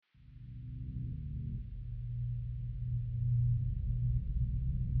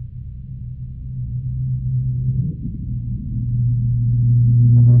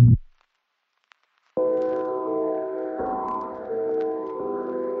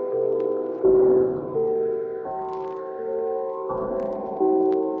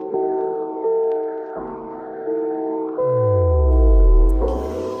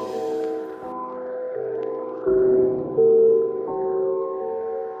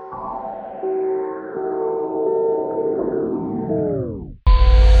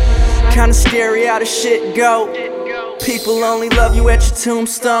Kinda scary how the shit go. People only love you at your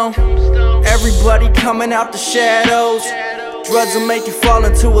tombstone. Everybody coming out the shadows. Drugs will make you fall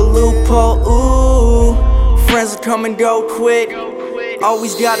into a loophole. Ooh, friends will come and go quick.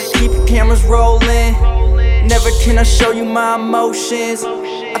 Always gotta keep your cameras rolling. Never can I show you my emotions.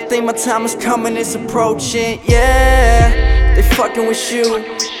 I think my time is coming, it's approaching. Yeah, they fucking with you.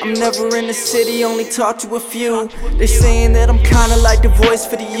 I'm never in the city, only talk to a few. They saying that I'm kinda like the voice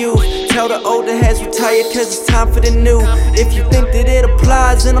for the youth. Tell the older heads retired cause it's time for the new. If you think that it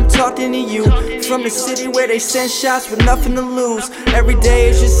applies, then I'm talking to you. From the city where they send shots with nothing to lose. Every day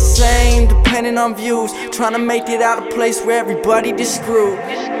is just the same, depending on views. Trying to make it out of a place where everybody just screwed.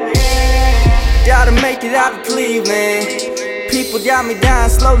 Gotta make it out of Cleveland. People got me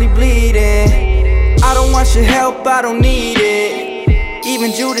dying, slowly bleeding. I don't want your help, I don't need it.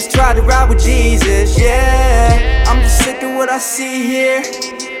 Even Judas tried to ride with Jesus, yeah. I'm just sick of what I see here.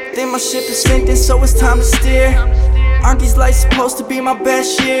 Think my ship is sinking, so it's time to steer. Aren't these lights supposed to be my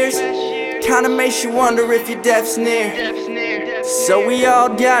best years? Kinda makes you wonder if your death's near. So we all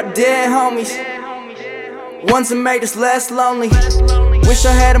got dead homies, ones that made us less lonely. Wish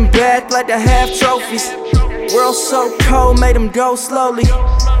I had them back like they have trophies. World so cold, made them go slowly.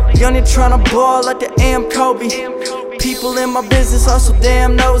 Youngin' tryna ball like the AM Kobe. People in my business are so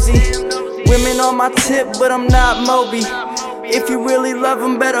damn nosy. Women on my tip, but I'm not Moby. If you really love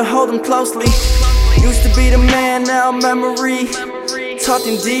them, better hold them closely. Used to be the man, now memory.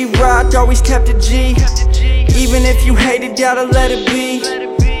 Talking D-Rock, always kept a G. Even if you hate it, gotta let it be.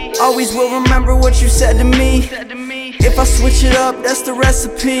 Always will remember what you said to me. If I switch it up, that's the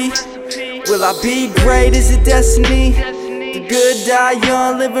recipe. Will I be great? Is it destiny? The good die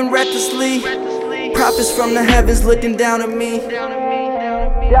young, living recklessly. Prophets from the heavens looking down at me.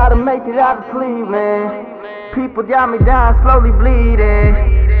 Gotta make it out of Cleveland. People got me dying, slowly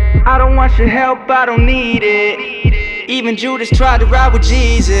bleeding. I don't want your help, I don't need it. Even Judas tried to ride with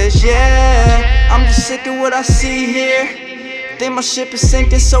Jesus, yeah. I'm just sick of what I see here. Think my ship is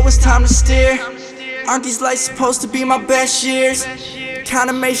sinking, so it's time to steer. Aren't these lights supposed to be my best years?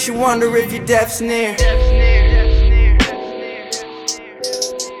 Kinda makes you wonder if your death's near.